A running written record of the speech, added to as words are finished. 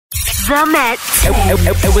The Met.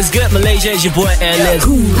 It was good, Malaysia. It's your boy Alice.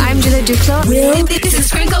 I'm Julia Duclos. This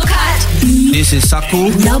is Crinkle Cut. This is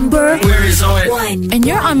Saku. Number Where is it? 1. And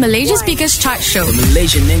you're on Malaysia's biggest chart show. The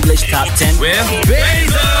Malaysian English Top 10 with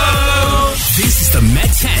Basil. This is the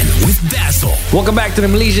MET10 with Basil. Welcome back to the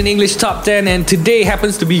Malaysian English Top 10, and today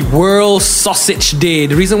happens to be World Sausage Day.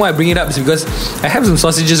 The reason why I bring it up is because I have some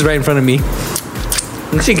sausages right in front of me.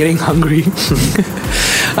 I'm actually getting hungry.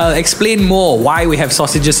 I'll explain more why we have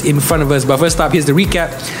sausages in front of us, but first up, here's the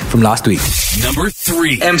recap from last week. Number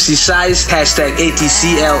 3. MC Size, hashtag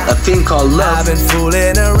ATCL, a thing called love. I've been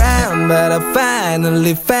fooling around, but I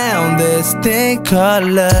finally found this thing called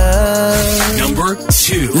love. Number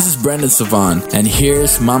 2. This is Brandon Savan, and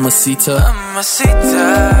here's Mamacita.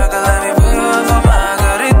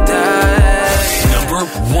 Number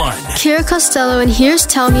 1. Kira Costello, and here's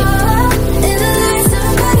Tell Me.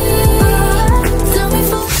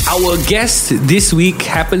 Our guest this week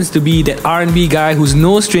happens to be that R&B guy who's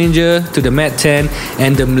no stranger to the MET10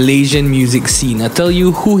 and the Malaysian music scene. I'll tell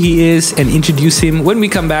you who he is and introduce him when we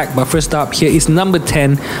come back. But first up, here is number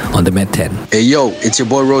 10 on the MET10. Hey yo, it's your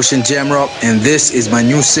boy Roshan Jamrock, and this is my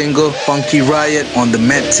new single, Funky Riot, on the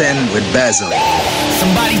MET10 with Basil.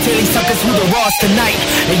 Somebody tell these suckers who the Ross tonight,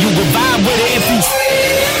 and you will vibe with it if you.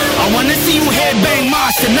 I wanna see you headbang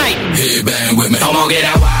Mars tonight. Headbang with me. Come on, get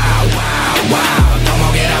out, wow, wow, wow. Come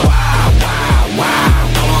on, get out, wow, wow,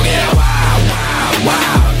 wow. Come on, get out, wow, wow,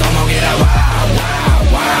 wow. Come on, get out, wow,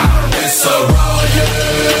 wow, wow. It's a riot,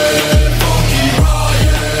 funky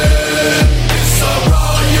riot. It's a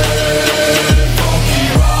riot, funky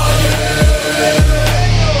riot.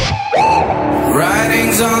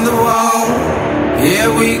 Writings on the wall,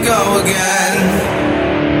 here we go again.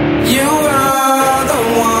 You are the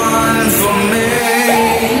one for me.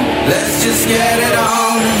 Let's just get it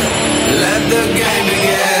on, let the game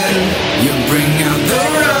begin. You bring out the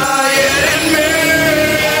riot in me.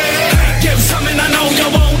 Give something I know you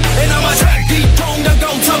won't, and I'ma track deep tone to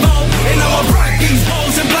go to low, and I'ma break these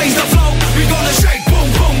balls and blaze the flow. We gonna shake, boom,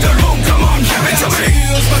 boom, the boom, come on, give it to me.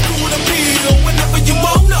 Feels my cool appeal, whenever you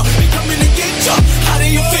wanna, we coming to get ya. How do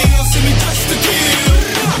you feel? See me touch the kill.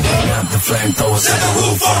 Bring out the flamethrowers, set the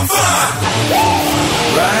roof on fire.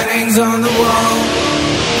 Writings on the wall,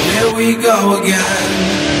 here we go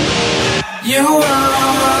again. You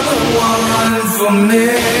are the one for me.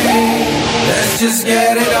 Let's just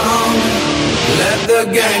get it on, let the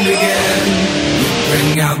game begin. You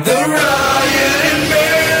bring out the riot in me.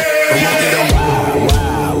 I'ma get a wow,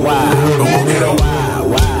 wow, wow. I'ma get a wow,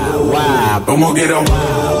 wow, wow. I'ma get a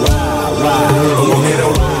wow,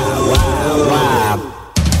 wow, wow.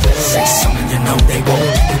 Say something you know they won't.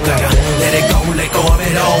 You gotta let it go, let go of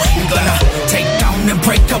it all. You gonna take down and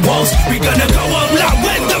break the walls. We gonna go up loud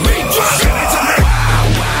when the beat drops. Give it to me. Wow,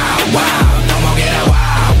 wow, wow. Come on, get a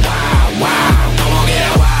wow, wow, wow. Come on, get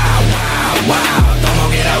a wow, wow, wow. Come on,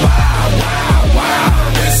 get a wow, wow,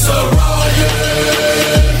 wow. It's a riot,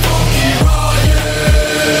 funky riot.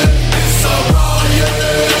 It's a riot,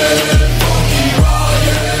 funky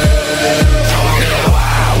riot. Someone get a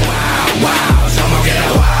wow, wow, wow. Someone get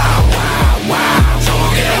a wow, wow, wow.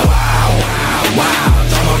 Someone get a wow, wow, wow.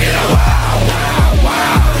 Someone get a wow, wow,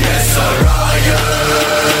 wow. It's a riot,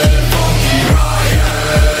 funky riot.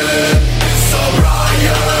 It's a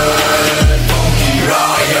riot, funky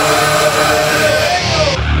riot.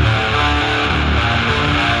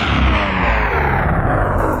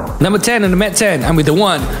 Number 10 on the MET10. I'm with the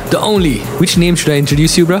one, the only. Which name should I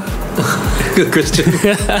introduce you, bro? Good question.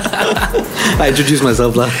 I introduced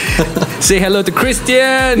myself lah. Say hello to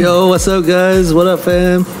Christian. Yo, what's up guys? What up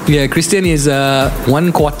fam? Yeah, Christian is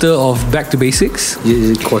 1 quarter of Back to Basics.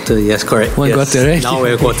 Quarter, yes, correct. One yes. quarter, right? Now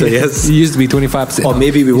we're a quarter, yes. He used to be 25%. Or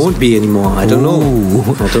maybe we won't be anymore. I don't know.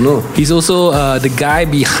 I don't know. He's also the guy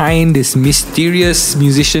behind this mysterious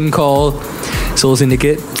musician called Soul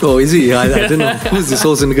Syndicate. Oh, is he? I don't know. Who's the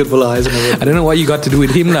Soul Syndicate fella? I don't know what you got to do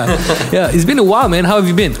with him lah. Yeah, it's been a while, man. How have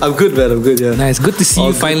you been? I'm good, man. I'm good, yeah. Nice. Good to see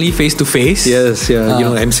you finally face to face. Yes, yeah.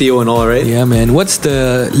 MCO and all, right? Yeah, man. What's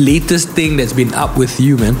the latest thing that's been up with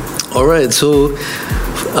you, man? Alright, so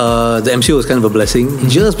the MCO was kind of a blessing.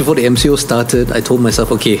 Just before the MCO started, I told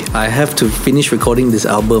myself, okay, I have to finish recording this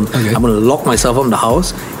album. Okay. I'm going to lock myself up in the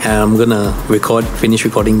house and I'm going to finish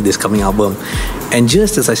recording this coming album. And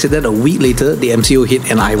just as I said that, a week later, the MCO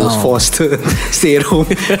hit and I was forced to stay at home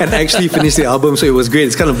and actually finish the album. So it was great.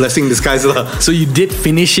 It's kind of blessing in disguise lah. So you did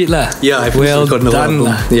finish it lah? Yeah, I finished recording the album.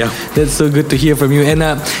 Yeah. That's so good to hear from you. And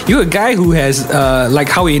you're a guy who has, like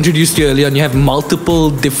how we introduced you earlier on, you have multiple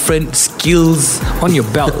different skills skills on your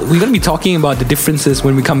belt. We're going to be talking about the differences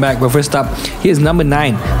when we come back. But first up, here's number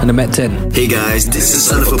 9 on the MET10. Hey guys, this is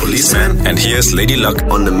Son of a Policeman, and here's Lady Luck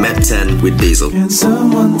on the MET10 with Basil. Can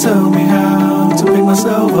someone tell me how to pick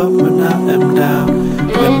myself up when I am down?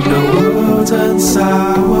 When the world turns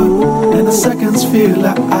sour and the seconds feel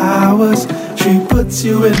like hours, she puts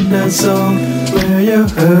you in the zone where you're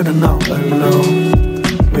hurt and all alone.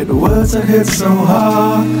 With words that hit so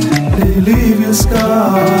hard, they leave you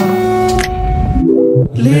scarred.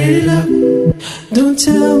 Lady Luck, don't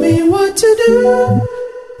tell me what to do.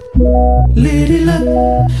 Lady Luck,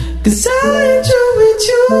 'cause I enjoy with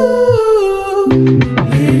you.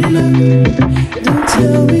 Lady Luck, don't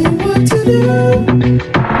tell me what to do.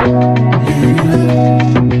 Lady Luck,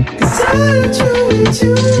 'cause I enjoy with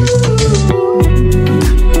you.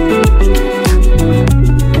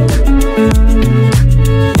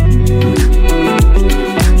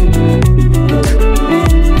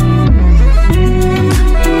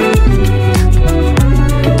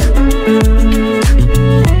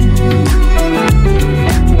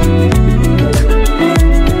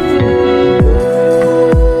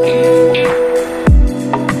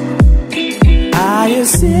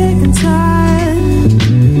 Sick and tired,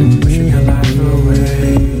 pushing your life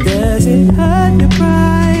away. Does it hurt your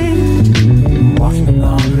pride? Watching the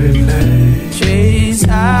laundry play. Chase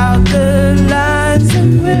out the lines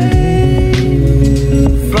and wait.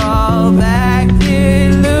 Fall back,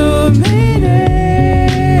 illuminate.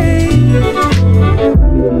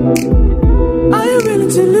 Are you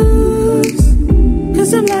willing to lose?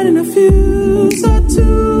 'Cause I'm lighting a fuse or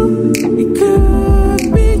two. It could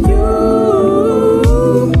be you.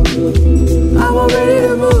 I'm ready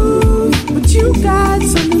to move, but you got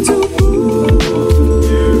something to prove.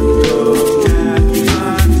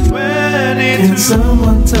 Can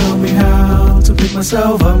someone tell me how to pick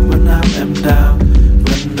myself up when I am down?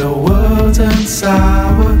 When the world turns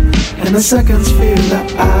sour and the seconds feel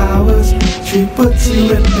like hours, she puts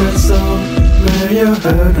you in the zone where you're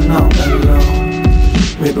hurt and all alone.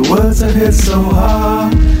 With words that hit so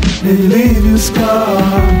hard, they leave you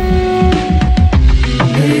scarred.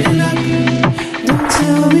 Lady Luck, don't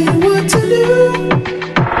tell me what to do.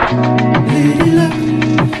 Lady Luck,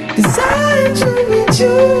 'cause I enjoy with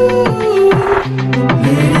you.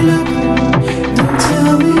 Lady Luck, don't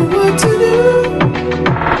tell me what to do.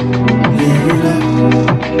 Lady Luck,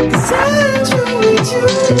 'cause I enjoy with you.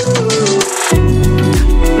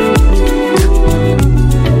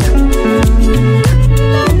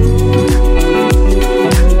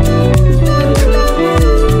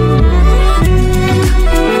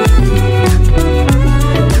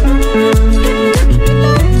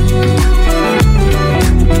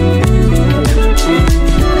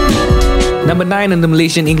 Number 9 in the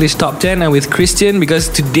Malaysian English Top 10. I'm with Christian because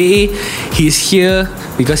today he's here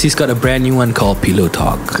because he's got a brand new one called Pillow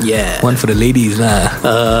Talk. Yeah. One for the ladies, lah.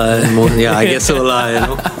 Yeah, I guess so, lah. You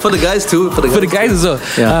know. For the guys too. For the guys as well.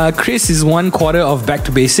 Yeah. Chris is 1/4 of Back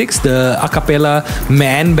to Basics, the a cappella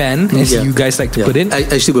man band, as you guys like to put in.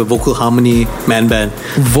 Actually, we're vocal harmony man band.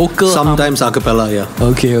 Sometimes a cappella, yeah.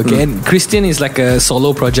 Okay. And Christian is like a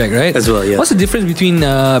solo project, right? As well, yeah. What's the difference between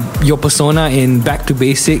your persona in Back to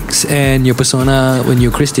Basics and your persona when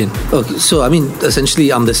you're Christian? Okay, so I mean,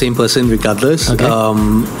 essentially, I'm the same person regardless. Okay.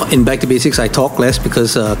 In Back to Basics, I talk less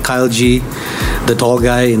because Kyle G, the tall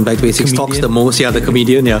guy in Back to Basics, talks the most. Yeah, the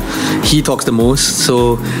comedian. Yeah, he talks the most.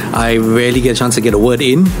 So I rarely get a chance to get a word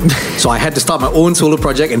in. So I had to start my own solo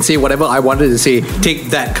project and say whatever I wanted to say. Take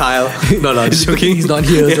that, Kyle. No, I'm just joking. He's not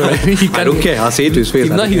here, so I don't care. I'll say it to his face.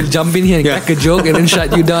 If not, he'll jump in here and crack a joke and then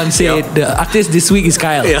shut you down. Say the artist this week is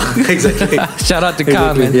Kyle. Yeah, exactly. Shout out to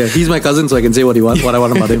Kyle, man. Yeah, he's my cousin, so I can say what I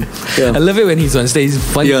want about him. Yeah. I love it when he's on stage. He's a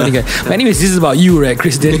funny guy. But anyways, this is about you, right,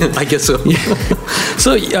 Christian? I guess so. Yeah.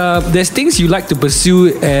 So there's things you like to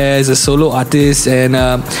pursue as a solo artist and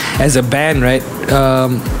as a band, right?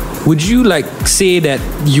 Would you say that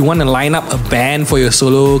you want to line up a band for your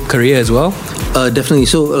solo career as well? Definitely.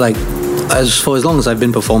 So for as long as I've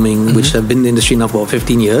been performing, which I've been in the industry now for about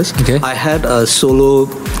 15 years, I had a solo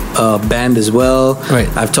band as well. Right.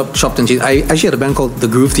 I've chopped and changed. I actually had a band called The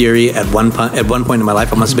Groove Theory at one point in my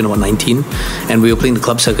life. I must have been about 19, and we were playing the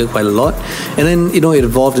club circuit quite a lot. And then it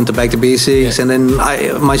evolved into Back to Basics, and then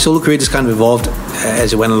my solo career just kind of evolved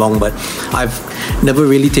as it went along. But I've never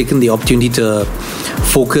really taken the opportunity to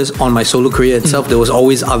focus on my solo career itself. There was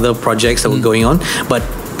always other projects that were going on, but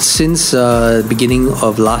since the beginning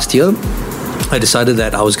of last year, I decided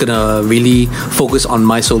that I was gonna really focus on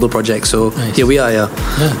my solo project. So here we are.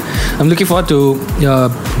 I'm looking forward to your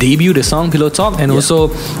debut, the song Pillow Talk, and also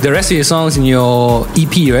the rest of your songs in your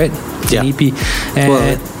EP, right? It's an EP.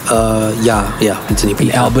 And it's an EP.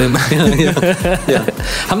 An album.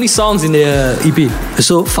 How many songs in the EP?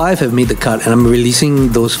 So 5 have made the cut, and I'm releasing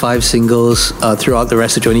those 5 singles throughout the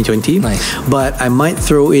rest of 2020. Nice. But I might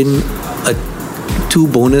throw in 2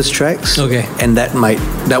 bonus tracks. Okay. And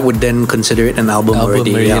that would then consider it an album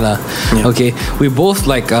already. Okay. We both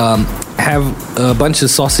have a bunch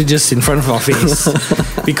of sausages in front of our face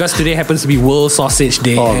because today happens to be World Sausage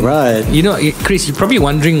Day. All right. You know, Chris, you're probably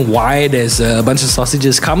wondering why there's a bunch of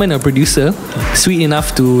sausages. Carmen, our producer, sweet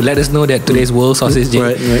enough to let us know that today's World Sausage Day.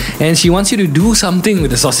 Right. And she wants you to do something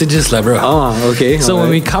with the sausages, bro. Okay. So when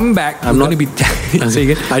we come back, I'm going to be... Say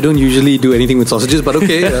again? I don't usually do anything with sausages, but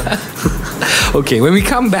okay. Okay, when we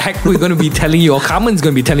come back, we're going to be telling you, or Carmen's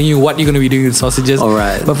going to be telling you what you're going to be doing with sausages. All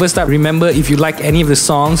right. But first up, remember, if you like any of the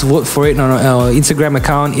songs, vote for it on our Instagram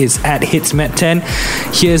account. It's at HITZ MET10.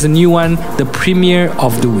 Here's a new one, the premiere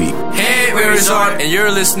of the week. Hey, we're Resort, and you're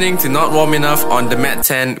listening to Not Warm Enough on the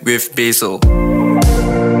MET10 with Basil.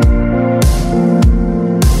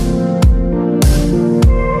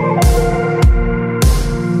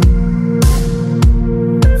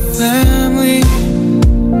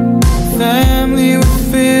 Family would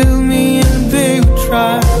fail me and they would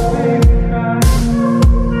try.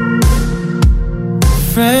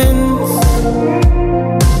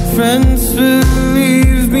 Friends will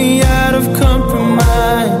leave me out of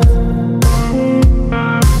compromise.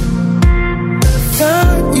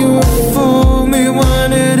 Thought you were for me,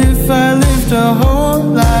 wondered if I lived a whole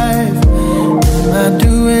life. Am I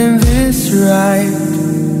doing this right?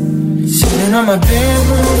 Sitting on my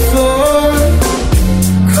bedroom floor,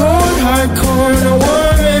 cold, hardcore, not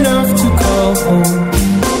warm enough to call home.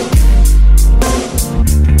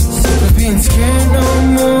 Sick of being scared no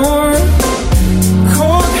more.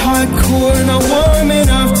 Cold, hardcore, not warm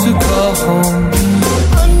enough to call home.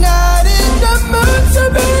 I'm not in the mood to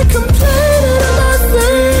be complaining about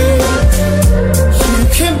things. You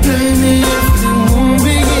can blame me if the wound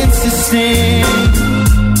begins to sting.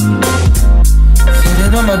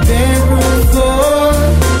 Sitting on my bedroom floor,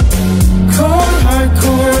 cold,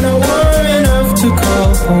 hardcore, not warm enough to call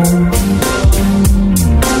home.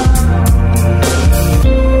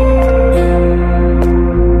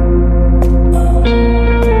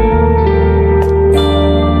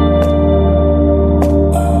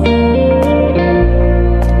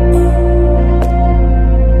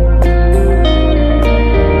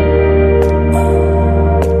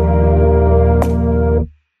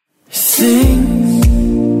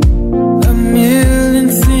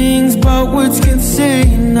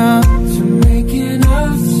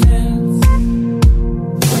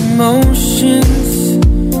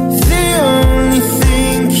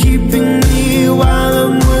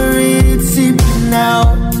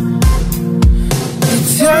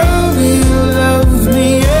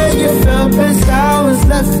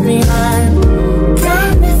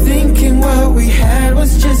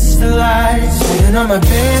 On my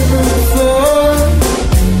bedroom floor,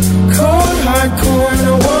 cold, hardcore,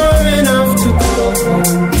 not warm enough to call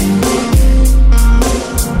home.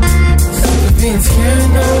 Sick of being scared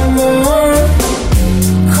no more.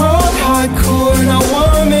 Cold, hardcore, not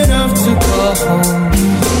warm enough to call home.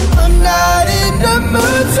 I'm not in the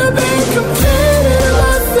mood to be complaining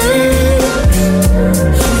about things.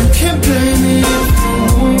 You can blame me if the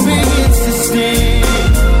wound begins to sting.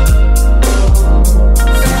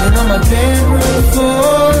 Sitting on my bedroom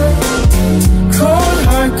floor, cold,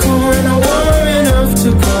 hardcore, not warm enough to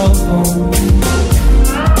call home.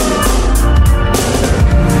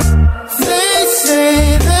 They say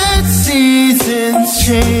that seasons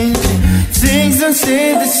change, things don't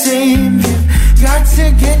stay the same. You've got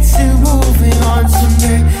to get to moving on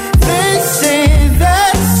someday. They say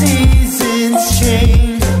that seasons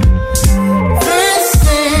change. They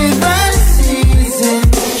say that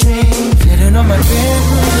seasons change. Getting on my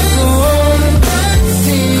bedroom floor,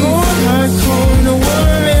 cold, hardcore, no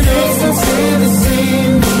warm enough to stay the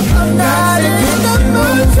same. I'm not in the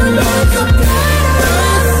mood to look up.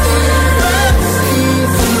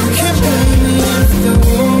 Can't blame me if the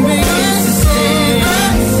wound begins to sting.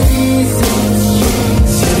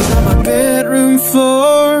 Sitting on my bedroom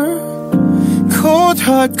floor, cold,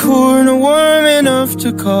 hardcore, no warm enough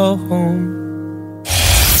to call home.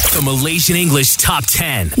 The Malaysian English Top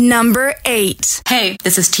 10. Number 8. Hey,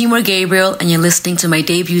 this is Timur Gabriel, and you're listening to my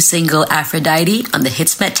debut single Aphrodite on the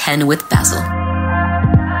HITZ MET10 with Basil.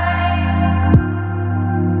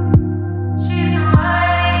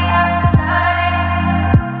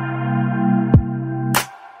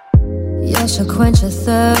 shall quench your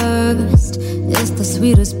thirst. It's the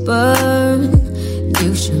sweetest burn.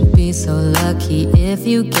 You should be so lucky if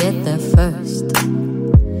you get there first.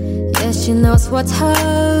 Yeah, she knows what's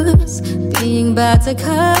hers. Being bad to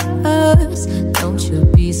curse. Don't you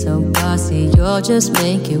be so bossy, you'll just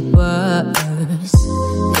make it worse.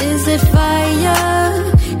 Is it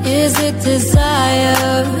fire? Is it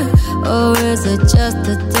desire? Or is it just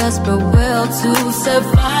a desperate will to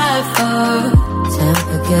survive her?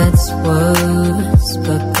 Temper gets worse,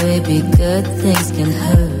 but baby, good things can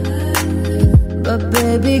hurt. But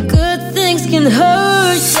baby, good things can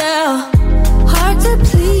hurt, yeah. Hard to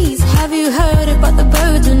please. Have you heard about the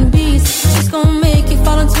birds and bees? She's gonna make you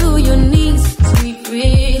fall onto your knees. Sweet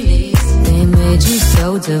release. They made you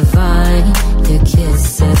so divine. Your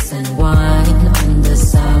kisses and wine under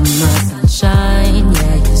summer sunshine.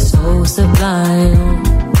 Yeah, you're so sublime.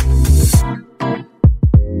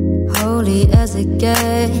 Holy as it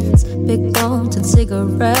gets. Big bones and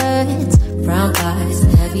cigarettes. Brown eyes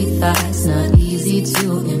and heavy thighs. Not easy to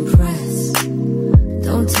impress.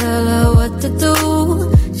 Don't tell her what to do.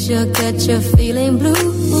 She'll get you feeling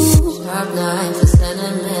blue. Sharp knife for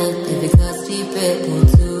sentiment. If it cuts deep, it will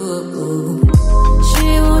too. She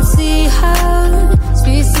won't see her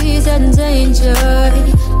species endangered.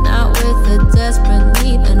 Not with a desperate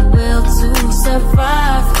need and will to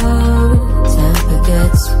survive her. Temper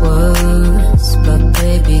gets worse, but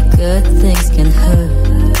baby, good things can hurt.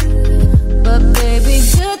 But baby,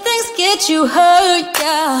 good things get you hurt,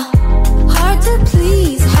 yeah. Hard to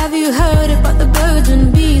please. Have you heard about the birds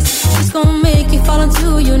and bees? She's gonna make you fall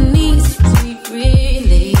onto your knees. Sweet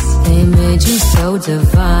release. They made you so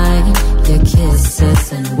divine. Your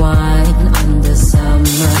kisses and wine under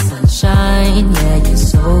summer sunshine. Yeah, you're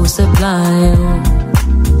so sublime.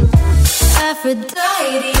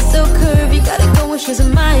 Aphrodite, so curvy, gotta go when she's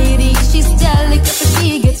mighty. She's delicate, but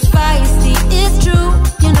she gets feisty. It's true,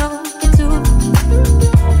 you know it too.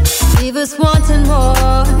 Leave us wanting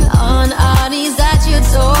more. On our knees at your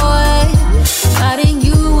door. Fighting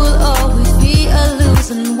you will always be a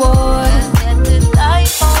losing war.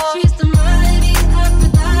 She's the mighty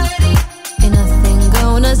Aphrodite. Ain't nothing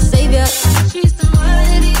gonna save ya. She's the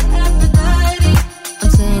mighty Aphrodite. I'm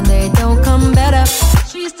saying they don't come better.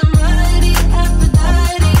 She's the mighty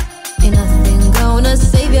Aphrodite. Ain't nothing gonna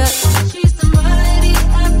save ya. She's the mighty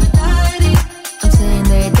Aphrodite. I'm saying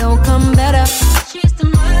they don't come better. She's the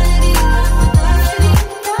mighty Aphrodite.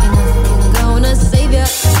 Ain't nothing gonna save ya.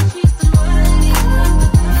 She's the mighty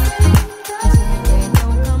Aphrodite. I'm saying they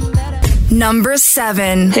don't come better. Number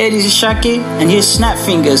 7. Hey, this is Shaki, and here's Snap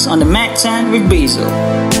Fingers on the MET10 with Basil.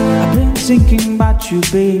 I've been thinking about you,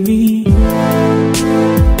 baby,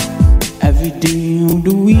 every day of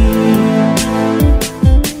the week.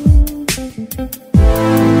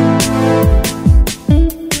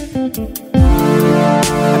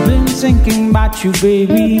 I've been thinking about you,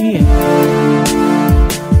 baby,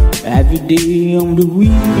 every day of the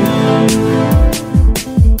week.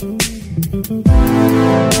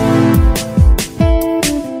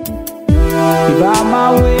 If I'm my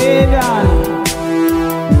way, darling,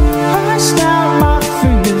 I snap my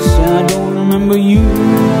fingers and I don't remember you.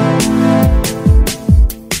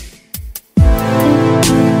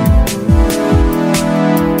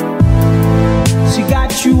 She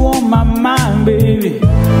got you on my mind, baby.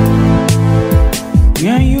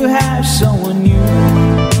 Yeah, you have someone new.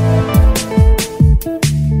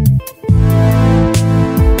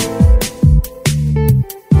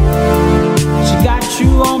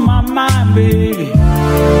 On my mind, baby,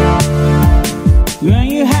 when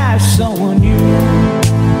you have someone new.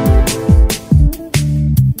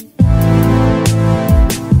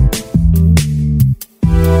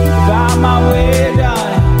 By my way,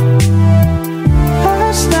 darling,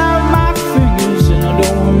 I snap my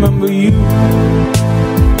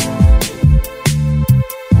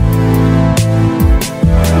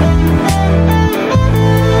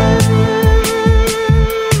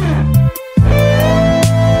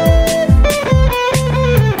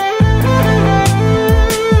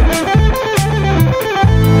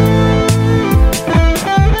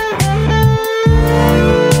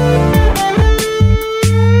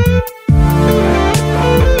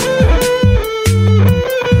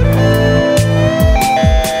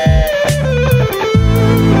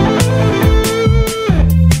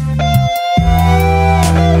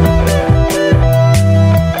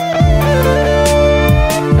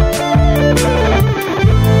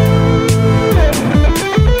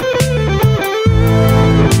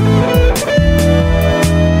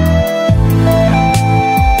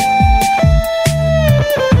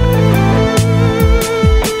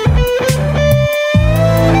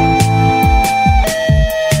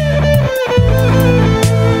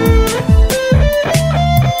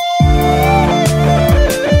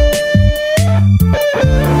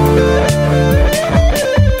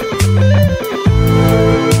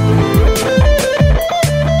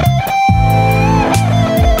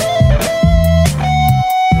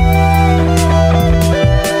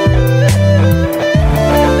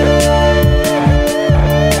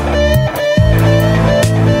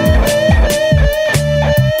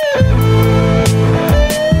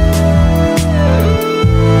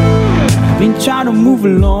move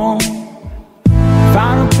along.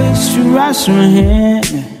 Find a place to rest my head,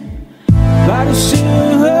 but it's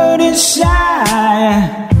still hurt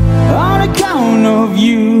inside on account of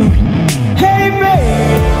you. Hey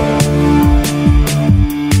babe,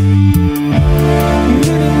 you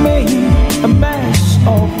really made a mess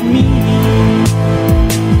of me.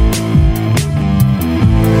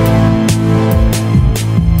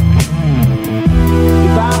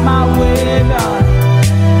 If I'm my way, darling,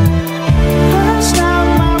 that's not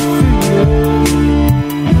my freedom.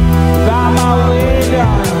 If I'm my way,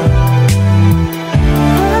 darling,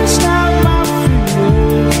 that's not my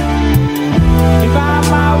freedom. If I'm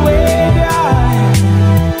my way, darling,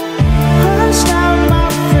 that's not my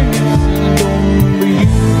freedom. Don't remember you.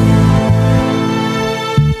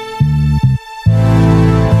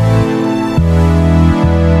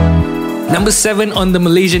 Number 7 on the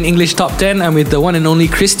Malaysian English Top 10. I'm with the one and only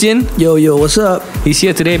Christian. Yo, what's up? He's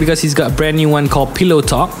here today because he's got a brand new one called Pillow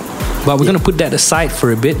Talk. But we're going to put that aside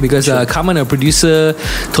for a bit because Carmen, our producer,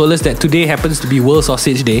 told us that today happens to be World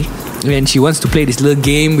Sausage Day. And she wants to play this little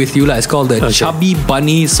game with you. It's called the Chubby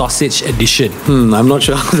Bunny Sausage Edition. I'm not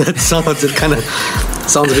sure how that sounds. It kind of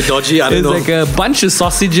sounds a bit dodgy. I don't know. There's like a bunch of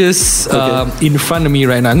sausages in front of me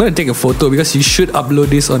right now. I'm going to take a photo because you should upload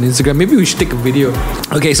this on Instagram. Maybe we should take a video.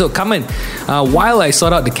 Okay, so Carmen, while I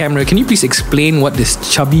sort out the camera, can you please explain what this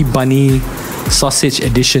Chubby Bunny Sausage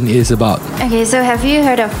Edition is about? Okay, so have you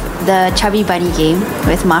heard of the Chubby Bunny game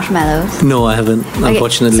with marshmallows? No, I haven't,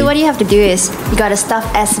 unfortunately. So what you have to do is you gotta stuff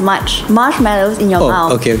as much marshmallows in your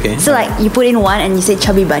mouth. Okay. So like you put in one and you say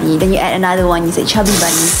Chubby Bunny, then you add another one, you say Chubby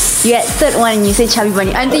Bunny. You add third one and you say Chubby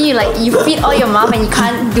Bunny. Until you feed all your mouth and you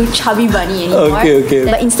can't do Chubby Bunny anymore. Okay.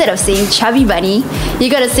 But instead of saying Chubby Bunny, you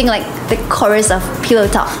gotta sing like the chorus of Pillow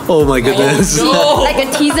Talk. Oh my goodness. Like a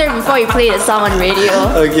teaser before you play the song on radio.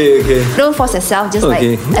 Okay. Don't force yourself, just like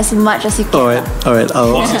as much as you can. Alright.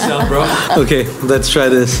 Force yourself, bro. Okay, let's try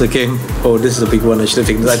this. Okay. Oh, this is a big one. I should have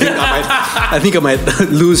taken this. I think I might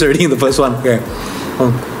lose already in the first one. Okay.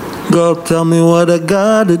 Girl, tell me what I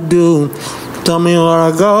gotta do. Tell me what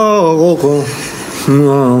I go.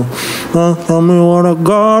 Tell me what I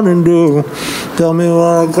gotta do. Tell me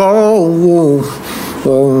what I go.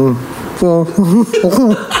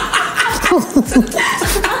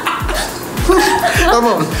 Come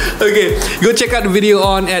on. Okay, go check out the video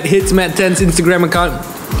on at HITZ MET10's Instagram account.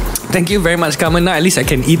 Thank you very much, Carmen. Now at least I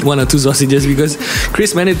can eat 1 or 2 sausages because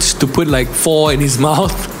Chris managed to put like 4 in his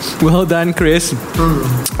mouth. Well done, Chris.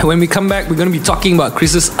 And when we come back, we're going to be talking about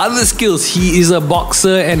Chris's other skills. He is a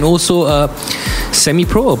boxer and also a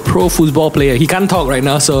semi-pro, a pro football player. He can't talk right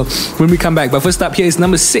now, so when we come back. But first up, here is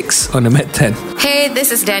number 6 on the MET10. Hey, this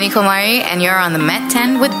is Danny Komari, and you're on the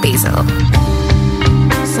MET10 with Basil.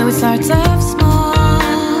 So it starts off small.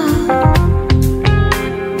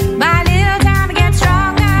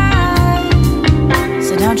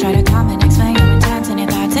 Don't try to come and explain your intents and your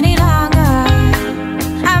thoughts any longer.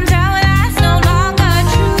 I'm done with that's no longer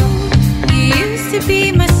true. You used to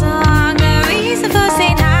be my song, the reason for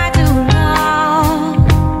saying I too long.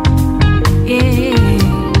 Yeah,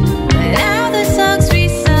 but now the songs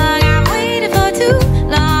resung, I've waited for too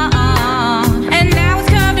long. And now it's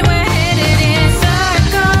come to we're headed in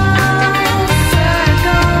circles.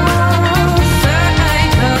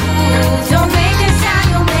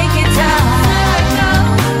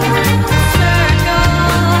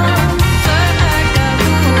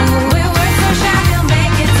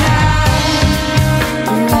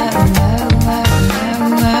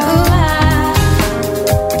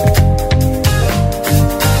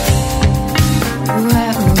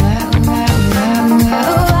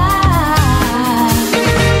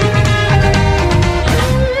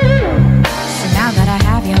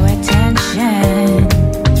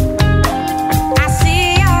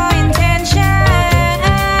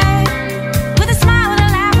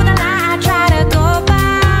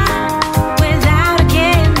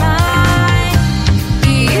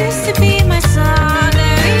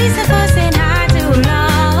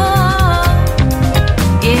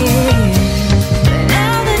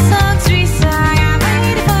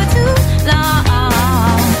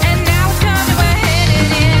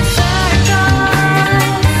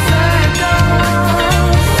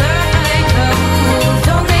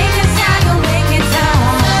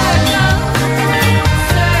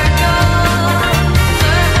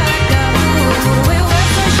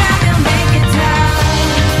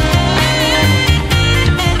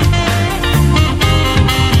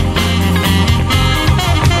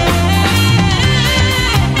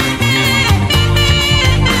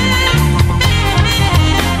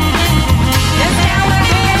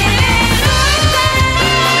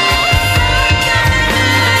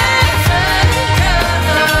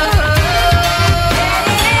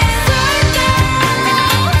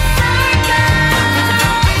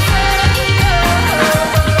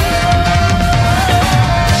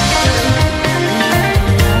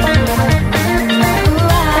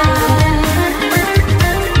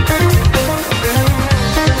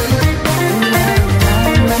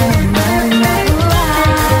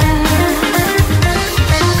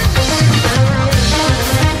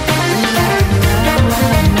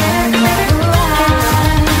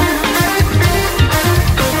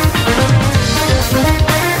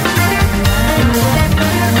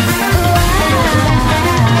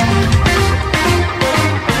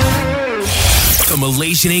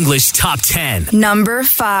 Malaysian English Top 10. Number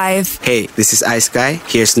 5. Hey, this is Ice Guy.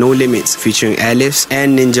 Here's No Limits featuring Alifs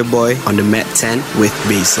and Ninja Boy on the MET10 with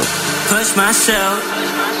Basil. Push myself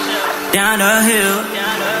down the hill.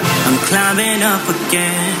 I'm climbing up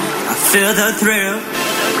again. I feel the thrill.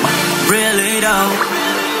 Really though,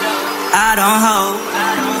 I don't hold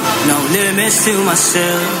no limits to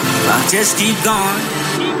myself. I'll just keep going.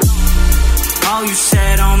 All you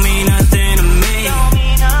said don't mean nothing to me.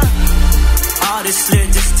 All this lit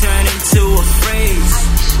just turned into a phrase.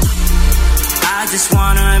 I just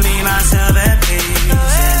wanna meet myself at peace.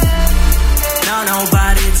 No,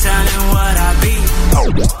 nobody telling what I be.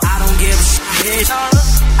 I don't give a shit.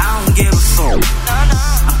 I don't give a fuck.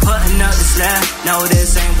 I'm putting up this left. No,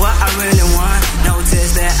 this ain't what I really want.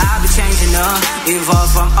 Notice that I be changing up. Evolve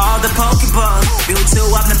from all the Pokeballs. Build two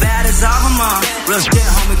up the baddest of them all. Real shit,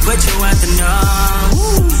 homie, put you at the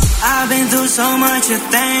numb. I've been through so much of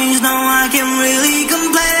things. No, I can really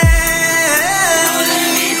complain. Let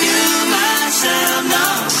me do myself, no.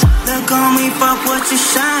 Look on me, fuck what you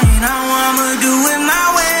shine. I wanna do it my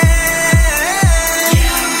way.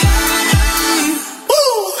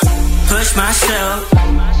 Push myself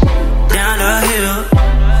down the hill.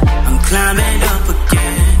 I'm climbing up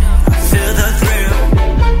again. I feel the thrill.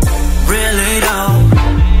 Really though,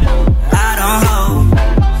 I don't hold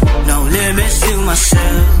no limits to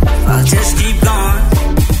myself. I'll just keep going.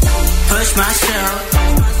 Push myself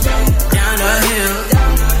down the hill.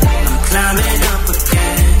 I'm climbing up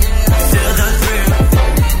again. I feel the thrill.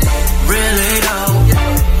 Really though,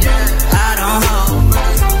 I don't hold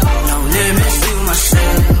no limits to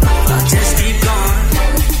myself. Just keep going.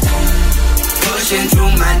 Pushing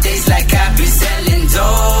through my days like I be selling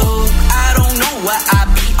dope. I don't know what I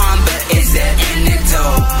be on, but is there any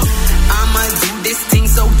dope? I'ma do this thing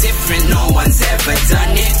so different, no one's ever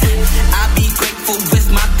done it. I be grateful with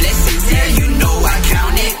my blessings, yeah, you know I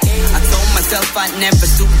count it. I told myself I'd never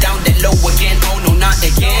stoop down that low again, oh no, not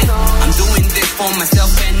again. I'm doing this for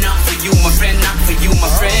myself and not for you, my friend, not for you,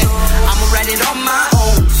 my friend. I'ma ride it on my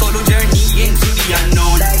own, solo journey into the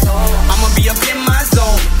unknown. I'ma be up in my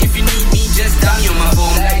zone. If you need me, just dial me on my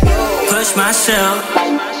phone. Push myself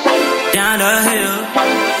down the hill.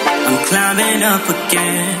 I'm climbing up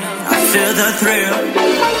again. I feel the thrill.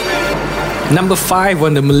 Number 5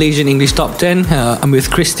 on the Malaysian English Top 10. I'm with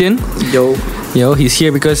Christian. Yo, he's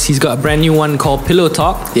here because he's got a brand new one called Pillow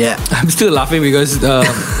Talk. Yeah. I'm still laughing because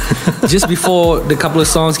just before the couple of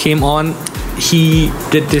songs came on, he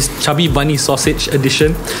did this Chubby Bunny sausage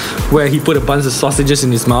edition where he put a bunch of sausages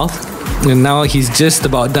in his mouth. And now he's just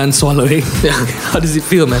about done swallowing. How does it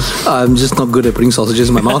feel, man? I'm just not good at putting sausages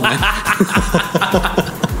in my mouth, man.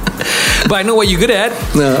 But I know what you're good at.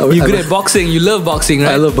 You're good at boxing. You love boxing,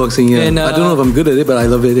 right? I love boxing, yeah. And, I don't know if I'm good at it, but I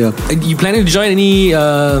love it, yeah. You planning to join any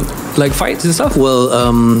like fights and stuff? Well,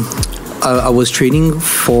 I was training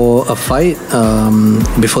for a fight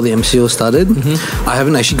before the MCO started. I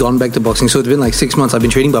haven't actually gone back to boxing, so it's been like 6 months. I've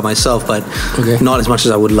been training by myself, but not as much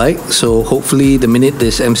as I would like. So hopefully the minute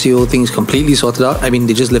this MCO thing is completely sorted out, I mean,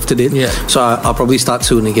 they just lifted it. Yeah. So I'll probably start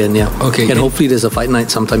soon again, yeah. Okay. And hopefully there's a fight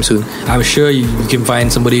night sometime soon. I'm sure you can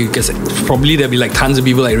find somebody, because probably there'll be like tons of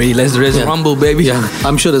people like, ready, let's rumble, baby. Yeah.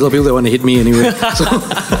 I'm sure there's a lot of people that want to hit me anyway. So.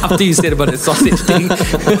 After you said about the sausage thing.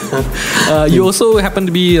 You also happen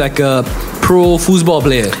to be like a pro football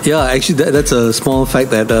player. Yeah, actually that's a small fact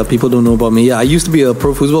that people don't know about me. Yeah, I used to be a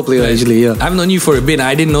pro football player, actually, yeah. I've known you for a bit.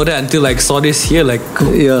 I didn't know that until I saw this here. Like,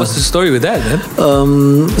 what's the story with that, man?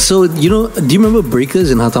 So, you know, do you remember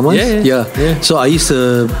Breakers in Hatamas? Yeah. So I used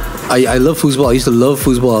to I love football. I used to love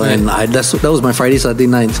football, and that was my Friday, Saturday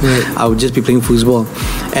nights. I would just be playing football,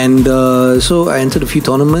 and so I entered a few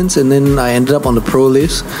tournaments, and then I ended up on the pro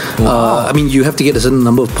list. I mean, you have to get a certain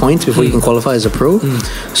number of points before you can qualify as a pro.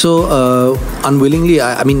 So unwillingly,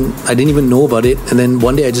 I mean, I didn't even know about it, and then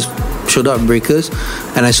one day I just showed up at Breakers,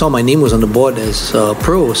 and I saw my name was on the board as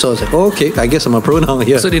pro. So I was like, oh, okay, I guess I'm a pro now.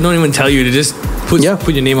 Yeah. So they don't even tell you, to just put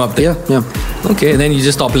your name up there. Yeah. Okay, and then you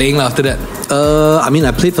just stop playing after that. I mean,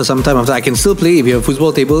 I played for some time after. I can still play if you have a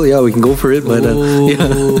football table. Yeah, we can go for it. But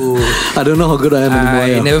I don't know how good I am anymore.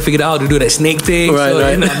 I never figured out how to do that snake thing.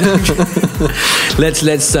 Right.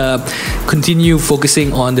 Let's continue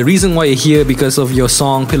focusing on the reason why you're here, because of your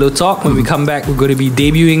song Pillow Talk. When we come back, we're going to be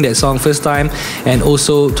debuting that song first time and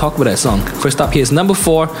also talk about that song. First up, here's number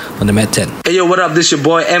 4 on the MET10. Hey yo, what up? This your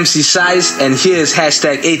boy MC Size, and here's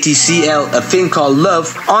hashtag ATCL, a thing called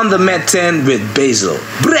love, on the MET10 with Basil.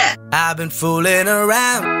 Brah! I've been fooling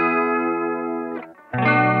around.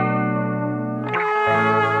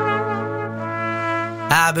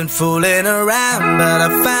 I've been fooling around, but I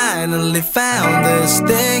finally found this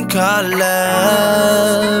thing called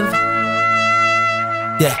love.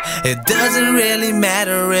 Yeah, it doesn't really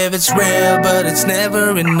matter if it's real, but it's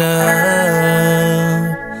never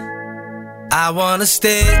enough. I wanna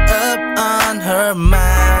stay up on her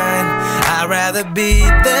mind. I'd rather be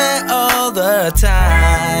there all the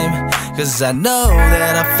time. 'Cause I know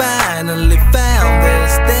that I finally found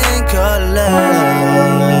this thing called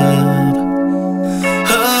love.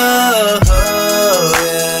 Oh, oh,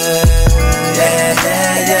 yeah. Yeah,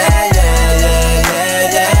 yeah, yeah, yeah,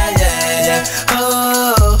 yeah, yeah, yeah, yeah.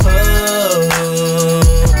 Oh, oh,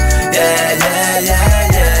 yeah, yeah,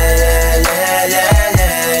 yeah, yeah, yeah, yeah,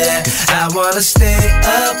 yeah. 'Cause I wanna stay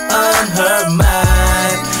up on her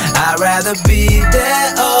mind. I'd rather be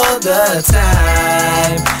there all the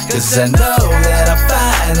time. 'Cause I know that I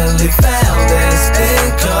finally found this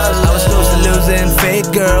thing called love. I was close to losing faith,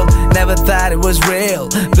 girl. Never thought it was real.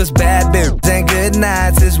 'Cause bad bitches and good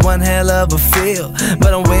nights is one hell of a feel.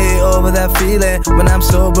 But I'm way over that feeling when I'm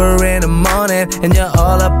sober in the morning and you're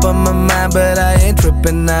all up on my mind. But I ain't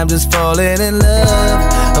tripping, I'm just falling in love.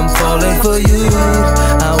 I'm falling for you.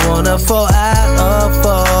 I wanna fall out of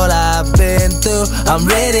all I've been through. I'm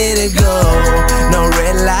ready to go. No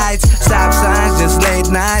red lights, stop signs, just late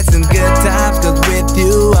nights and good times. 'Cause with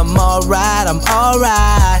you I'm alright, I'm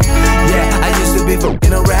alright. Yeah, I used to be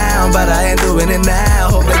fucking around, but I ain't doing it now.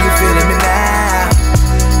 Hope that you feeling me now.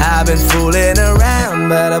 I've been fooling around,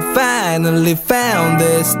 but I finally found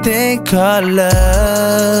this thing called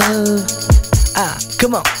love.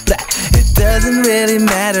 Come on, black. It doesn't really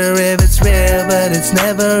matter if it's real, but it's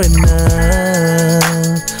never enough.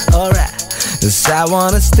 Alright, 'cause I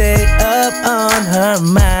wanna stay up on her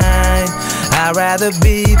mind. I'd rather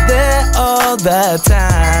be there all the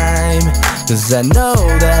time. 'Cause I know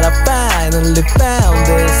that I finally found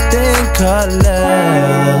this thing called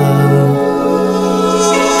love.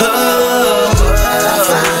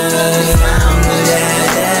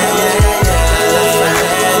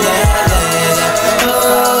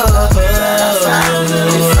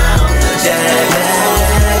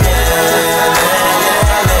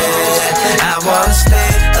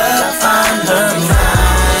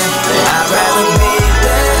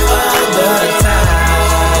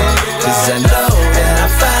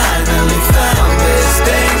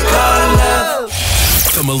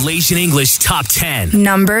 Malaysian English Top 10.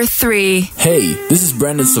 Number 3. Hey, this is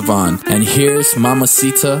Brandon Savan, and here's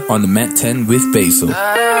Mamacita on the MET10 with Basil.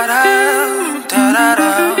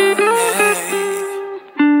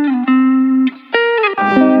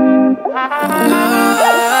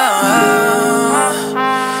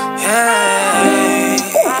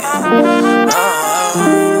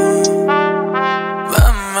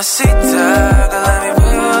 Mamacita, let me put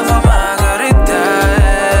you up for margarita.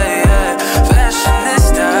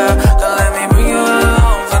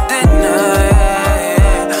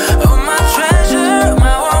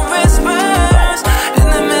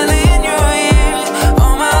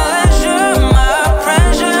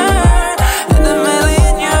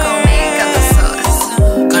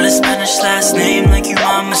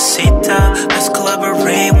 Let's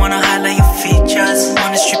collaborate, wanna highlight your features.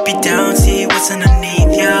 Wanna strip you down, see what's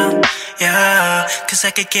underneath ya. Yeah, 'cause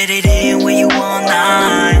I could get it in with you all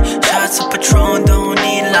night. Shots of Patron, don't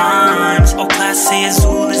need limes. Oh, Class A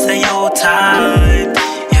Azul, is that your type?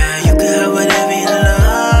 Yeah, you can have whatever you like.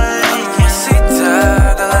 Mamacita,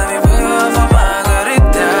 let me put you up for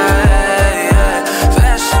margarita. Yeah,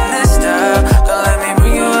 fashionista, let me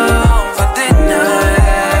bring you home for dinner.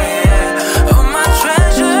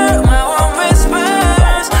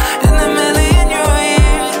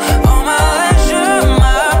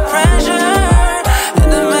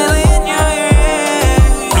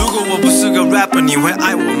 rapper 你会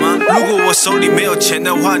爱我吗？如果我手里没有钱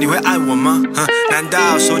的话，你会爱我吗？难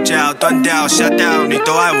道手脚断掉、瞎掉，你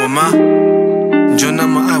都爱我吗？你就那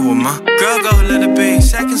么爱我吗 ？Girl, go let it be.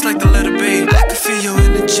 Seconds like the letter B. I can feel your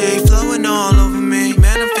energy flowing all over me.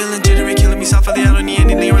 Man, I'm feeling jittery, killing me softly. I don't need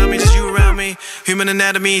anything around me, just you around me. Human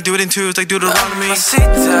anatomy, do it in twos like Deuteronomy.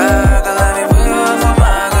 Mamacita, let me put you up for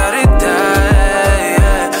margarita.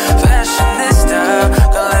 Yeah, fashionista,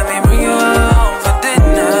 let me bring you home for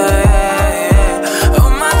dinner. Yeah, oh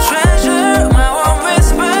my treasure, my warm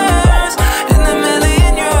whispers in the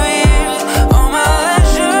million your ears. Oh my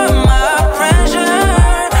leisure, my pressure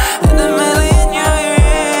in the million your ears.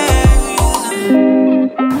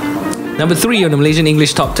 Number 3 on the Malaysian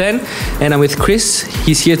English Top 10, and I'm with Chris.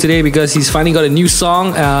 He's here today because he's finally got a new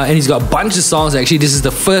song, and he's got a bunch of songs. Actually, this is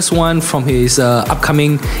the first one from his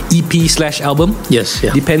upcoming EP/album. Yes,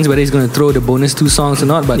 yeah. Depends whether he's going to throw the bonus 2 songs or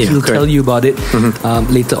not, but he'll tell you about it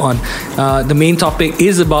later on. The main topic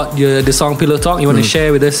is about the song Pillow Talk. You want to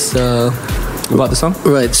share with us about the song?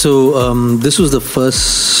 Right. So this was the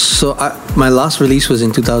first. So my last release was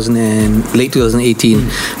in late 2018.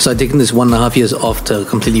 So I'd taken this 1.5 years off to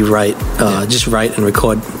completely write, just write and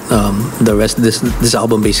record the rest of this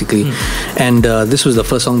album basically. And this was the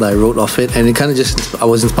first song that I wrote off it, and it kind of I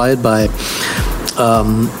was inspired by.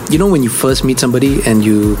 When you first meet somebody and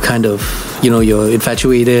you kind of, you're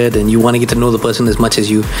infatuated and you want to get to know the person as much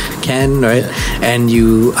as you can, right? And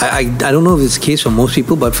I don't know if it's the case for most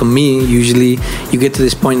people, but for me, usually you get to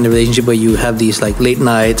this point in the relationship where you have these like late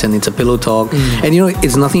nights and it's a pillow talk, and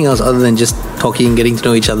it's nothing else other than just talking, getting to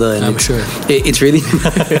know each other. And I'm sure it's really,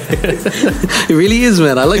 it really is,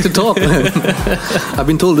 man. I like to talk, man. I've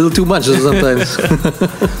been told a little too much sometimes.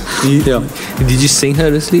 Did you sing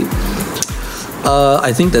her to sleep?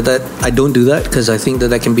 I think that I don't do that because I think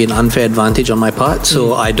that can be an unfair advantage on my part.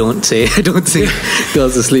 So I don't sing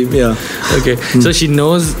girls to sleep. Yeah. Okay. So she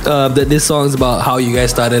knows that this song is about how you guys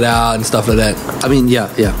started out and stuff like that. I mean, yeah.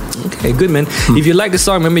 Okay, good, man. If you like the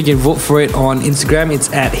song, remember you can vote for it on Instagram. It's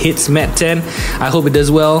at HITZ MET10. I hope it does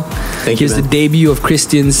well. Here's the debut of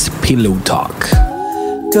Christian's Pillow Talk.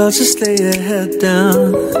 Girl, just lay your head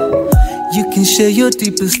down. You can share your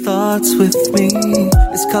deepest thoughts with me.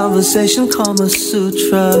 It's conversation, Kama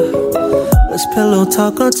Sutra. Let's pillow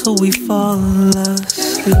talk until we fall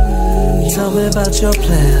asleep. Tell me about your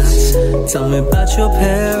plans. Tell me about your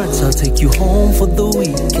parents. I'll take you home for the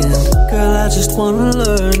weekend. Girl, I just wanna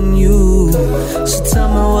learn you. So tell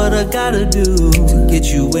me what I gotta do to get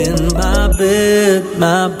you in my bed.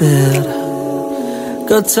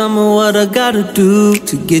 Girl, tell me what I gotta do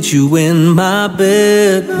to get you in my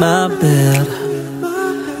bed.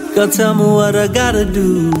 Girl, tell me what I gotta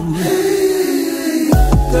do.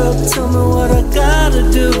 Girl, tell me what I gotta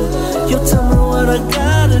do. You tell me what I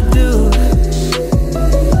gotta do.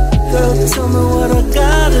 Girl, tell me what I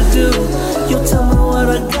gotta do. You tell me what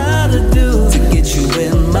I gotta do to get you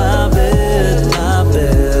in my bed.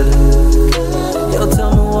 Yo,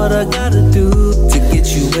 tell me what I gotta do to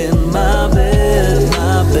get you in my bed.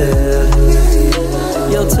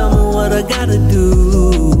 Yo, tell me what I gotta do.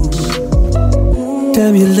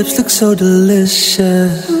 Damn, your lips look so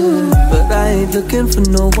delicious, but I ain't looking for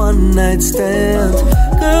no one night stand.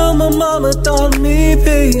 Girl, my mama taught me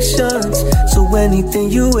patience, so anything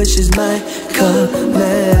you wish is my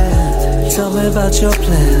command. Tell me about your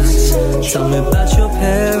plans. Tell me about your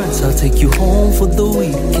parents. I'll take you home for the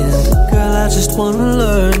weekend. Girl, I just wanna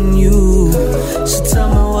learn you. So tell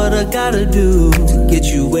me what I gotta do to get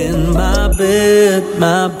you in my bed.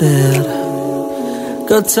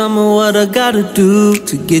 Girl, tell me what I gotta do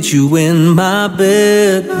to get you in my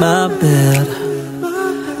bed.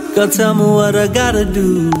 Girl, tell me what I gotta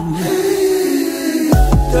do.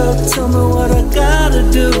 Girl, tell me what I gotta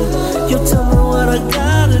do. You tell me what I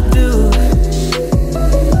gotta do.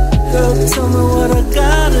 Girl, tell me what I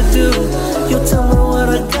gotta do. You tell me what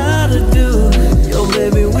I gotta do. Yo,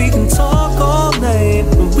 baby, we can talk all night,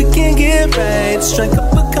 but we can't get right. Strike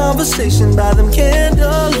up a conversation by them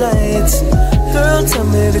candlelights. Girl, tell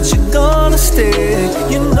me that you're gonna stay.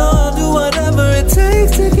 You know I'll do whatever it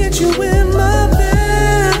takes to get you in my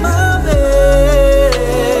bed. Girl,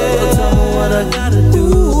 tell me what I gotta do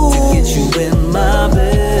to get you in my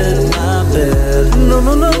bed. No.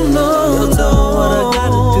 Girl, tell me what I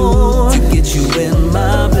gotta do to get you in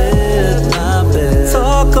my bed.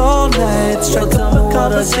 Talk all night, strike up a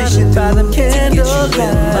conversation by them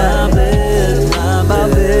candlelights.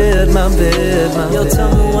 My bed. Yo, tell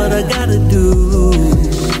me what I gotta do.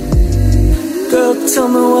 Girl, tell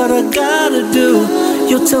me what I gotta do.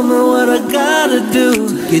 Yo, tell me what I gotta do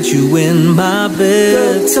to get you in my bed.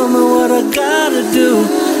 Girl, tell me what I gotta do.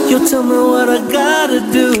 Yo, tell me what I gotta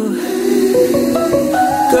do.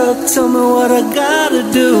 Girl, tell me what I gotta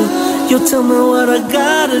do. Yo, tell me what I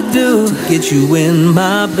gotta do to get you in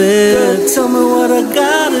my bed. Girl, tell me what I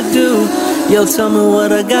gotta do. Yo, tell me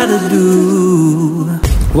what I gotta do.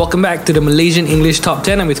 Welcome back to the Malaysian English Top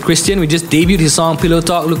 10. I'm with Christian. We just debuted his song Pillow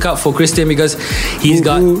Talk. Look out for Christian because he's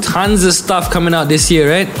got tons of stuff coming out this year,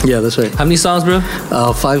 right? Yeah, that's right. How many songs, bro?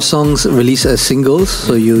 5 songs released as singles,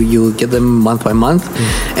 so you get them month by month,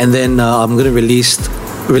 and then I'm gonna release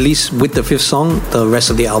with the 5th song the rest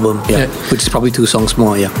of the album, which is probably 2 songs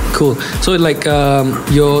more. Cool. So like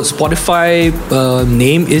your Spotify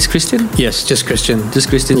name is Christian? Yes, just Christian.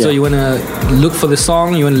 So you want to look for the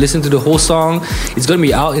song, you want to listen to the whole song. It's going to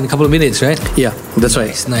be out in a couple of minutes, right? Yeah, that's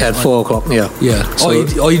right. Nice. At 4 o'clock. Yeah. So,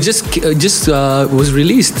 you just was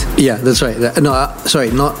released. Yeah, that's right. No,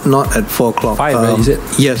 sorry, not at 4 o'clock. 5, right? Is it?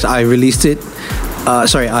 Yes, I released it. I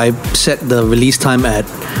set the release time at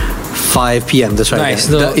 5 p.m. That's right. Nice.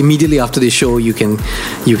 Immediately after the show, you can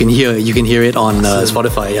hear it on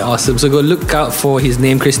Spotify. Yeah. Awesome. So go look out for his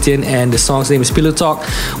name, Christian, and the song's name is Pillow Talk.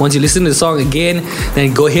 Once you listen to the song again,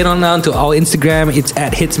 then go head on down to our Instagram. It's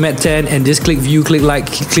at HITZ MET10, and just click view, click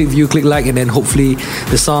like, and then hopefully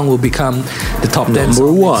the song will become the top 10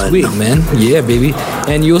 number one. Next week, man. Yeah, baby.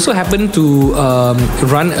 And you also happen to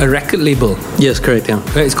run a record label. Yes, correct. Yeah.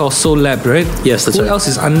 Right, it's called Soul Lab, right? Yes, that's right. Who else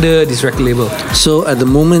is under this record label? So at the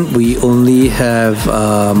moment, we only have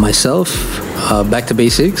myself, Back to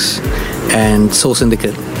Basics, and Soul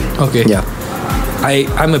Syndicate. Okay. Yeah.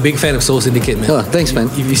 I'm a big fan of Soul Syndicate, man. Oh, thanks, man.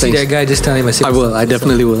 If you see that guy, just tell him I said. I will. I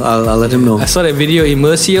definitely will. I'll let him know. I saw that video,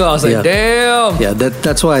 Immersio. I was like, damn. Yeah,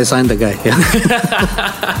 that's why I signed the guy. Yeah.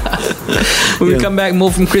 When we come back,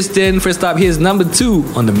 more from Kristen. First up, here's number 2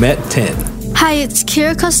 on the MET10. Hi, it's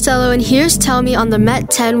Kira Costello, and here's Tell Me on the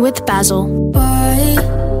MET10 with Basil. Why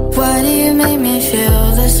do you make me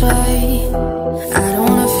feel this way? I don't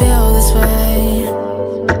wanna feel this way.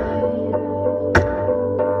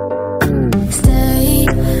 Stay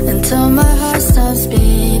until my heart stops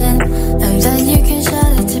beating, and then you can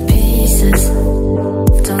shut it to pieces.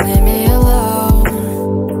 Don't leave me alone.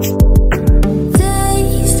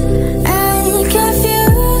 Dazed and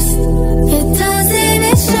confused, it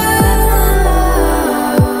doesn't show.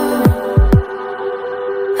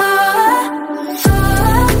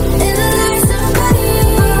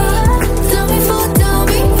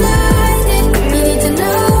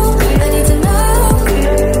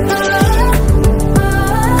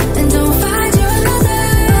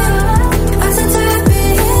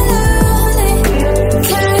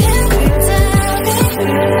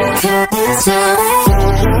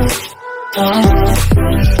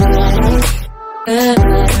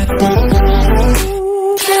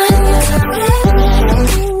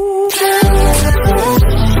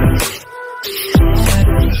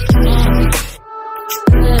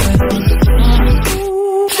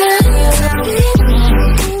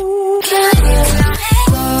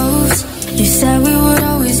 You said we would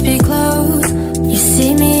always be close. You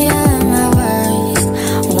see me at my worst.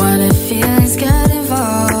 What if feelings get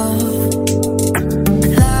involved?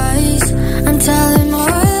 Lies, I'm telling more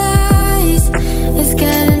lies. It's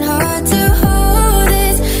getting hard to hold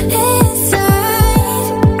it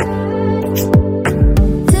inside.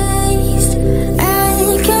 Dazed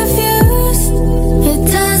and confused, it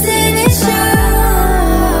doesn't show.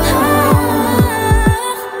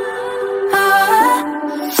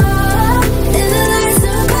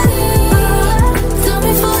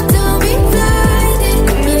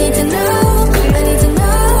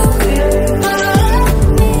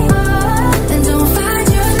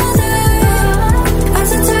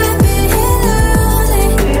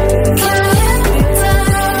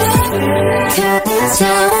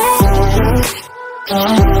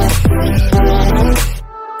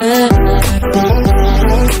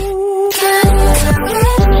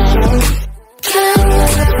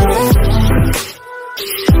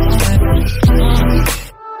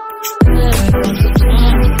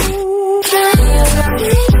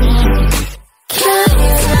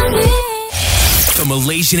 The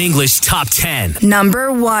Malaysian English Top 10.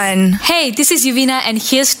 Number 1. Hey, this is Yuvina, and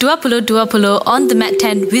here's 20 on the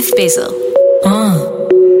MET10 with Basil. 20.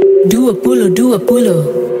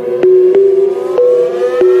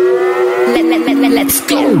 Let's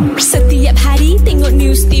go. Setiap hari tengok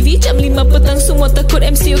news TV jam 5 petang semua takut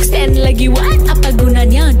MC extend lagi. What? Apa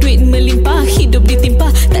gunanya duit melimpah, hidup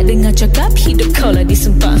ditimpa, tak dengar cakap hidup kau lah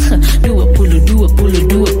disempah. 20 1, 2,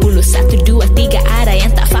 3 ada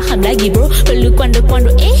yang tak faham lagi bro. Perlu quando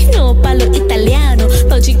no parlo italiano.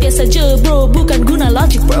 Logik biasa je bro, bukan guna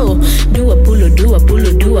logic bro. 20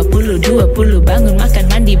 bangun makan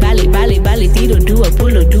mandi balik tidur.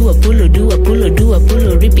 20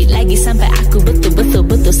 repeat lagi sampai aku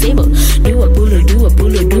betul sibuk. 20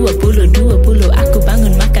 aku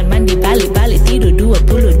bangun makan mandi balik tidur.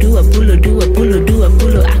 20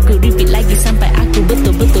 aku repeat lagi sampai aku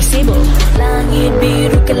betul sibuk. Langit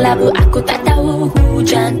biru kelabu aku tak tahu,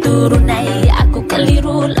 hujan turun naik aku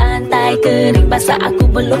keliru, lantai kering basah aku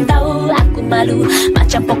belum tahu, aku malu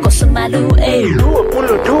macam pokok semalu.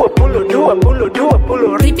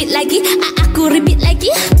 20 repeat lagi, aku repeat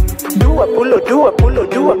lagi. 20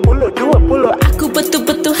 aku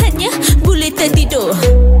betul-betul hanya boleh tertidur.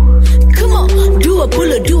 Come on,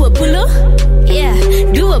 20 yeah,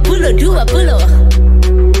 20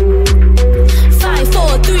 5,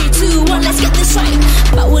 4, 3, 2, 1, let's get this right.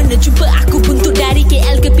 Pak Warna jumpa aku buntut dari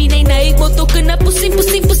KL ke Penang, naik motor kena pusing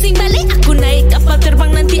balik. Aku naik kapal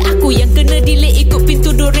terbang nanti aku yang kena delay, ikut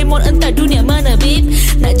pintu Doraemon entah dunia mana babe.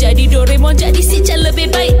 Nak jadi Doraemon jadi si Chan lebih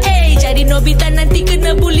baik. Jadi jadi Nobita nanti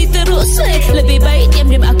kena bully terus weh. Lebih baik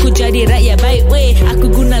diam-diam aku jadi rakyat baik weh.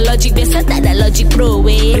 Aku guna logik biasa tak ada logik bro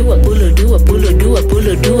weh. 20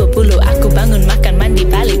 aku bangun makan mandi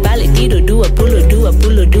balik-balik tidur 20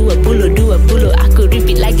 aku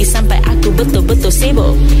repeat lagi sampai aku betul-betul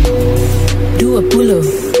sibuk 20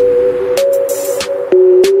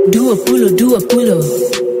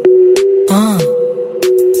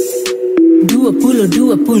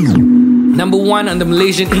 Number 1 on the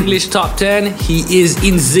Malaysian English Top 10. He is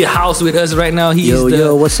in the house with us right now. He is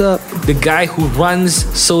what's up? The guy who runs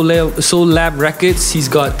Soul Lab Records. He's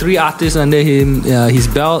got 3 artists under his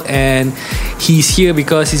belt, and he's here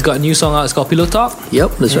because he's got a new song out. It's called Pillow Talk.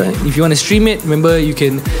 Yep, that's right. If you want to stream it, remember you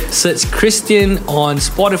can search Christian on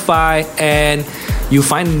Spotify, and you'll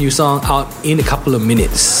find a new song out in a couple of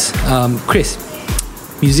minutes. Chris,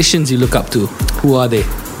 musicians you look up to, who are they?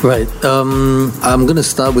 Right. I'm going to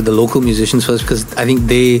start with the local musicians first because I think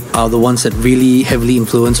they are the ones that really heavily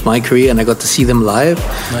influenced my career, and I got to see them live.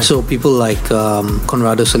 Nice. So people like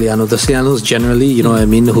Conrado Soliano, the Solianos generally, you know what I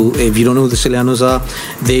mean? Who, if you don't know who the Solianos are,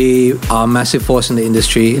 they are a massive force in the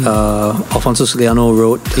industry. Alfonso Soliano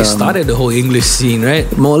wrote... He started the whole English scene, right?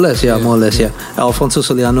 More or less, yeah. Alfonso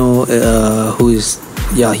Soliano, who is...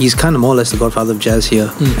 Yeah, he's kind of more or less the godfather of jazz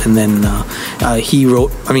here. And then he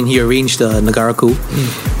arranged Nagaraku.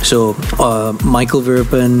 So Michael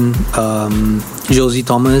Verpen, Josie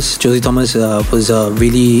Thomas was a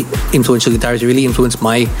really influential guitarist, really influenced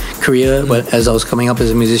my career but as I was coming up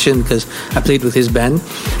as a musician, because I played with his band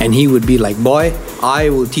and he would be like, boy, I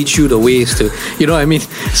will teach you the ways to, you know what I mean?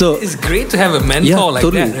 So it's great to have a mentor like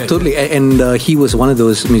totally, that. Right? Totally. And he was one of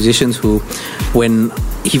those musicians who, when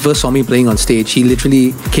he first saw me playing on stage, he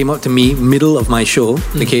literally came up to me middle of my show,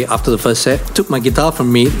 okay, after the first set, took my guitar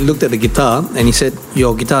from me, looked at the guitar, and he said,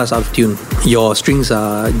 your guitar is out of tune. Your strings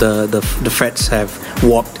are, the frets have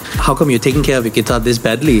warped. How come you're taking care of your guitar this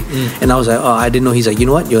badly? And I was like, oh, I didn't know. He's like, you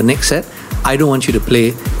know what, your next set, I don't want you to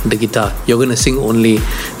play the guitar. You're going to sing only.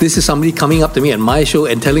 This is somebody coming up to me at my show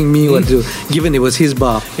and telling me what to do, given it was his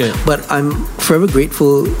bar. Yeah. But I'm forever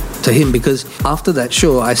grateful to him because after that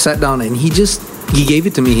show, I sat down and he gave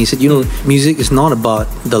it to me. He said, you know, music is not about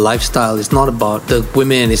the lifestyle. It's not about the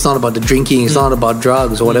women. It's not about the drinking. It's not about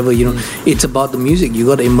drugs or whatever, you know. It's about the music. You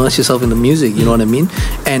got to immerse yourself in the music, you know what I mean?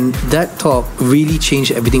 And that talk really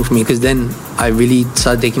changed everything for me because then I really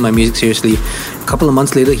started taking my music seriously. A couple of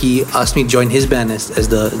months later, he asked me to join his band as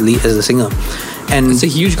the singer. And it's a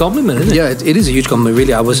huge compliment, isn't it? Yeah, it is a huge compliment,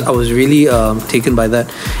 really. I was really taken by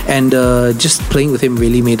that. And just playing with him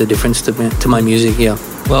really made a difference to my music, yeah.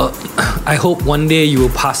 Well, I hope one day you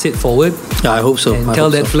will pass it forward. Yeah, I hope so. And tell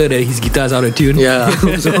that flirt that his guitar's out of tune. Yeah, I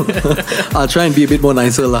hope so. I'll try and be a bit more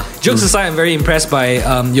nicer lah. Jokes aside, I'm very impressed by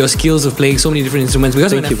your skills of playing so many different instruments.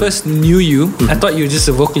 Because when I first knew you, I thought you were just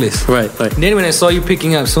a vocalist. Right. Then when I saw you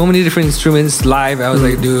picking up so many different instruments live, I was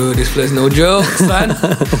like, dude, this flirt's no joke, son.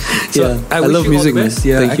 So I love music, man.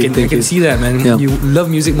 Yeah, I can see that, man. Yeah. You love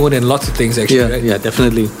music more than lots of things, actually, right? Yeah,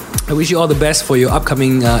 definitely. I wish you all the best for your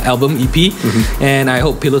upcoming album, EP. And I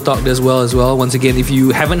hope Pillow Talk does well as well. Once again, if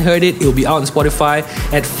you haven't heard it, it'll be out on Spotify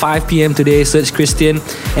at 5 p.m. today. Search Christian.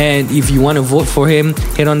 And if you want to vote for him,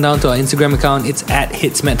 head on down to our Instagram account. It's at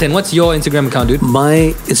HITZ-MET10. What's your Instagram account, dude?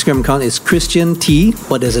 My Instagram account is Christian T,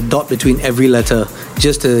 but there's a dot between every letter,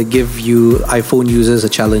 just to give you iPhone users a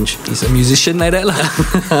challenge. He's a musician like that, lah.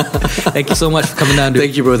 Thank you so much for coming down, dude.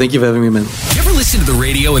 Thank you, bro. Thank you for having me, man. You ever listen to the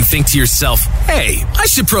radio and think to yourself, hey, I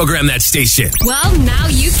should program that station? Well, now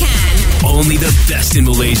you can. Only the best in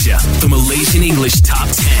Malaysia. The Malaysian English Top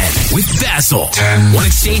 10 with Basil. Want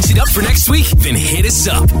to change it up for next week? Then hit us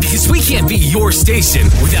up because we can't be your station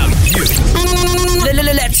without you.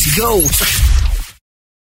 Let's go.